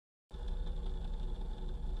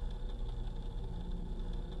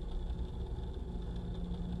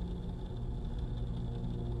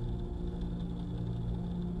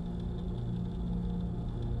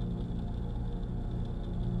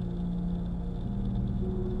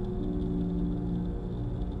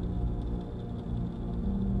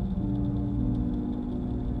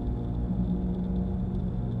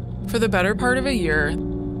For the better part of a year,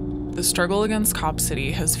 the struggle against Cop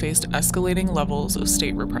City has faced escalating levels of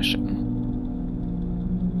state repression.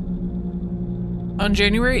 On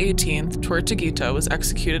January 18th, Tortuguita was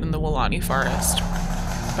executed in the Willani Forest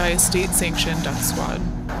by a state-sanctioned death squad.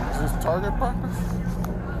 Is this target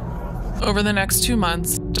practice? Over the next 2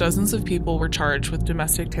 months, dozens of people were charged with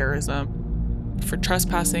domestic terrorism for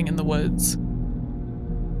trespassing in the woods,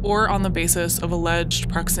 or on the basis of alleged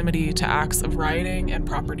proximity to acts of rioting and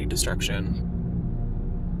property destruction.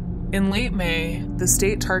 In late May, the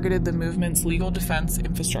state targeted the movement's legal defense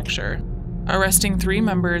infrastructure, arresting 3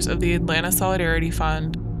 members of the Atlanta Solidarity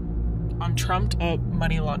Fund on trumped-up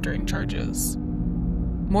money laundering charges.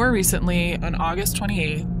 More recently, on August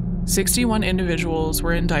 28th, 61 individuals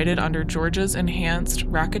were indicted under Georgia's Enhanced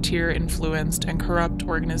Racketeer-Influenced and Corrupt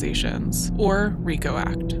Organizations, or RICO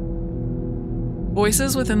Act.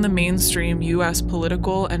 Voices within the mainstream U.S.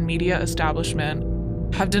 political and media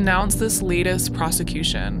establishment have denounced this latest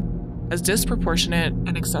prosecution as disproportionate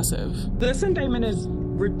and excessive. This indictment is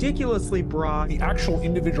ridiculously broad. The actual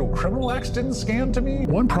individual criminal acts didn't scan to me.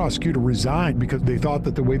 One prosecutor resigned because they thought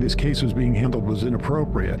that the way this case was being handled was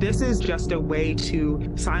inappropriate. This is just a way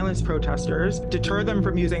to silence protesters, deter them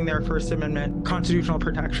from using their First Amendment constitutional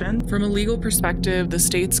protection. From a legal perspective, the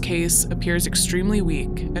state's case appears extremely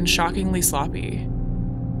weak and shockingly sloppy.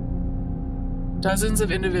 Dozens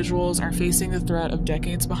of individuals are facing the threat of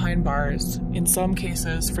decades behind bars, in some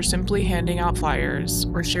cases for simply handing out flyers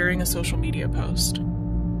or sharing a social media post.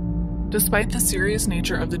 Despite the serious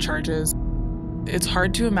nature of the charges, it's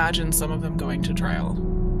hard to imagine some of them going to trial.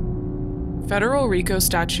 Federal RICO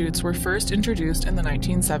statutes were first introduced in the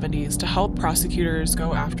 1970s to help prosecutors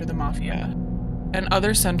go after the mafia and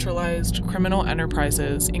other centralized criminal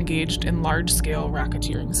enterprises engaged in large-scale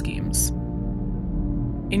racketeering schemes.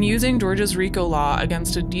 In using Georgia's RICO law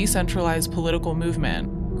against a decentralized political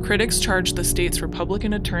movement, critics charged the state's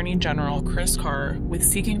Republican Attorney General, Chris Carr, with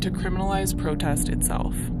seeking to criminalize protest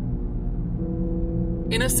itself.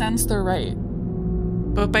 In a sense, they're right.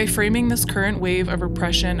 But by framing this current wave of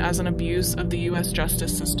repression as an abuse of the U.S.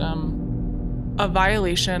 justice system, a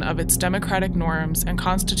violation of its democratic norms and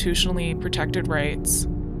constitutionally protected rights,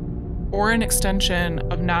 or an extension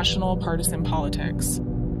of national partisan politics,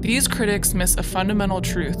 these critics miss a fundamental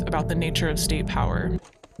truth about the nature of state power.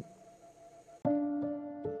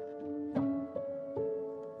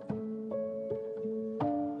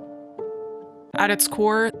 At its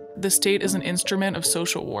core, the state is an instrument of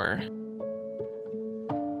social war.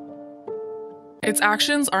 Its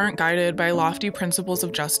actions aren't guided by lofty principles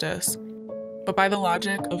of justice, but by the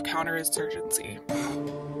logic of counterinsurgency.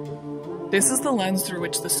 This is the lens through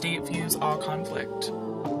which the state views all conflict.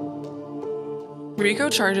 RICO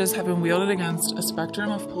charges have been wielded against a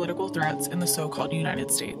spectrum of political threats in the so-called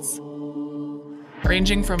United States,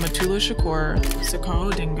 ranging from Mutulu Shakur,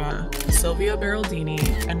 Sako Odinga, Sylvia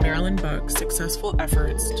Beraldini, and Marilyn Buck's successful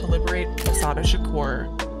efforts to liberate Assata Shakur,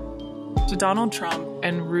 to Donald Trump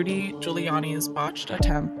and Rudy Giuliani's botched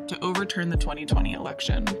attempt to overturn the 2020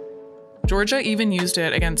 election. Georgia even used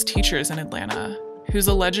it against teachers in Atlanta, whose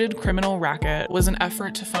alleged criminal racket was an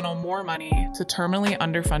effort to funnel more money to terminally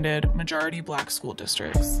underfunded majority Black school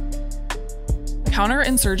districts.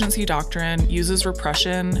 Counterinsurgency doctrine uses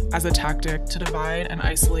repression as a tactic to divide and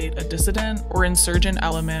isolate a dissident or insurgent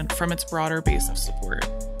element from its broader base of support.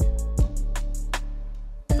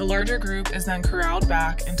 The larger group is then corralled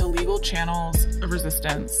back into legal channels of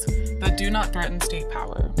resistance that do not threaten state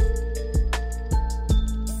power.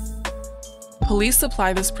 Police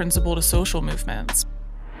supply this principle to social movements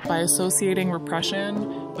by associating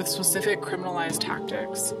repression with specific criminalized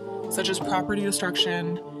tactics, such as property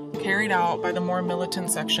destruction, carried out by the more militant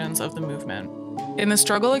sections of the movement. In the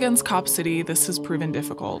struggle against Cop City, this has proven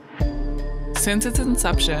difficult. Since its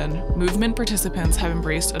inception, movement participants have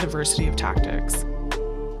embraced a diversity of tactics,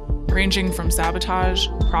 ranging from sabotage,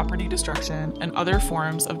 property destruction, and other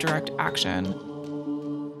forms of direct action,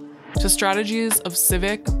 to strategies of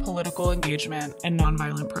civic, political engagement, and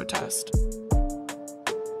nonviolent protest.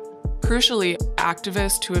 Crucially,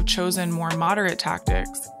 activists who have chosen more moderate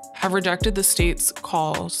tactics have rejected the state's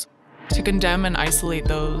calls to condemn and isolate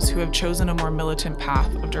those who have chosen a more militant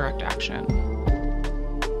path of direct action.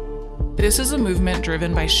 This is a movement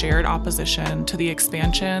driven by shared opposition to the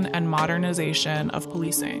expansion and modernization of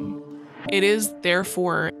policing. It is,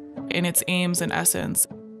 therefore, in its aims and essence,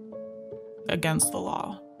 against the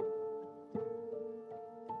law.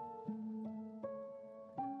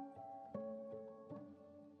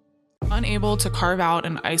 Unable to carve out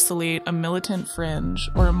and isolate a militant fringe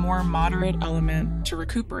or a more moderate element to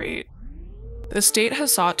recuperate, the state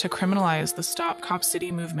has sought to criminalize the Stop Cop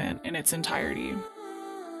City movement in its entirety.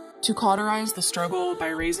 to cauterize the struggle by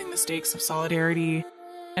raising the stakes of solidarity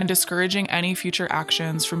and discouraging any future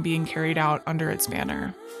actions from being carried out under its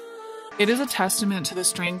banner. It is a testament to the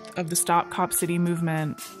strength of the Stop Cop City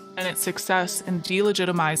movement and its success in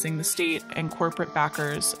delegitimizing the state and corporate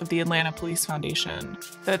backers of the Atlanta Police Foundation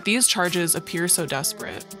that these charges appear so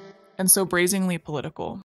desperate and so brazenly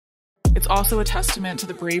political. It's also a testament to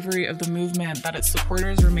the bravery of the movement that its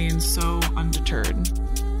supporters remain so undeterred.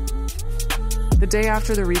 The day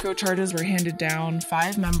after the RICO charges were handed down,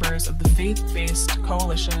 5 members of the faith-based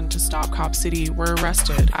coalition to Stop Cop City were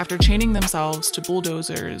arrested after chaining themselves to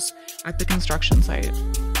bulldozers at the construction site.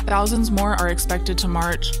 Thousands more are expected to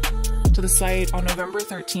march to the site on November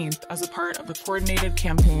 13th as a part of a coordinated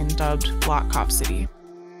campaign dubbed Block Cop City.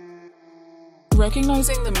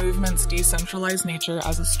 Recognizing the movement's decentralized nature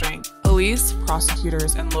as a strength, police,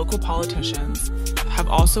 prosecutors, and local politicians have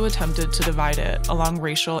also attempted to divide it along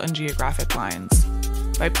racial and geographic lines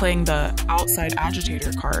by playing the outside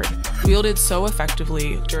agitator card wielded so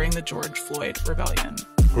effectively during the George Floyd rebellion.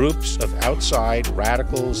 Groups of outside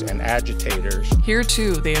radicals and agitators. Here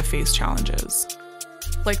too, they have faced challenges.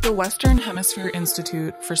 Like the Western Hemisphere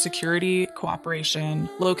Institute for Security Cooperation,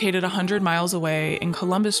 located 100 miles away in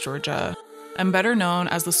Columbus, Georgia, and better known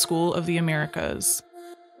as the School of the Americas.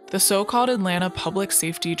 The so-called Atlanta Public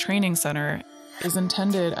Safety Training Center is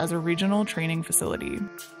intended as a regional training facility.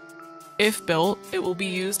 If built, it will be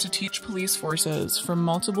used to teach police forces from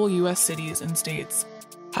multiple U.S. cities and states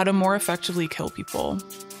how to more effectively kill people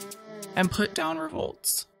and put down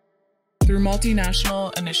revolts. Through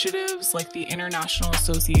multinational initiatives like the International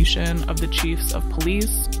Association of the Chiefs of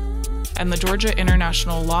Police and the Georgia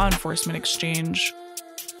International Law Enforcement Exchange,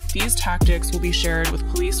 these tactics will be shared with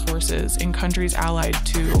police forces in countries allied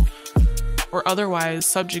to or otherwise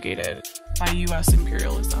subjugated by U.S.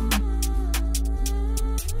 imperialism.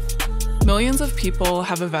 Millions of people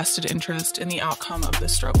have a vested interest in the outcome of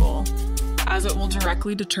this struggle, as it will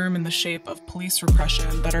directly determine the shape of police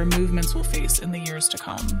repression that our movements will face in the years to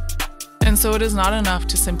come. And so it is not enough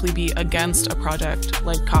to simply be against a project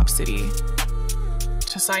like Cop City,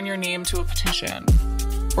 to sign your name to a petition,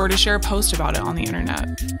 or to share a post about it on the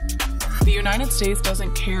internet. The United States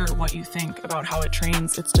doesn't care what you think about how it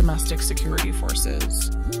trains its domestic security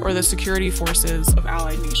forces, or the security forces of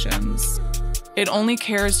allied nations. It only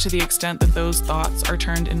cares to the extent that those thoughts are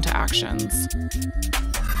turned into actions.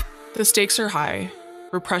 The stakes are high.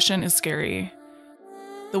 Repression is scary.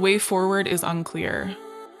 The way forward is unclear.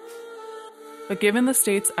 But given the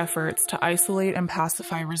state's efforts to isolate and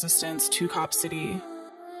pacify resistance to Cop City,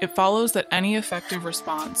 it follows that any effective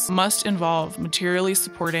response must involve materially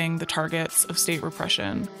supporting the targets of state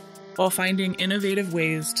repression while finding innovative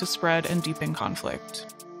ways to spread and deepen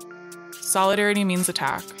conflict. Solidarity means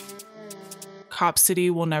attack. Cop City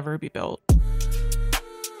will never be built.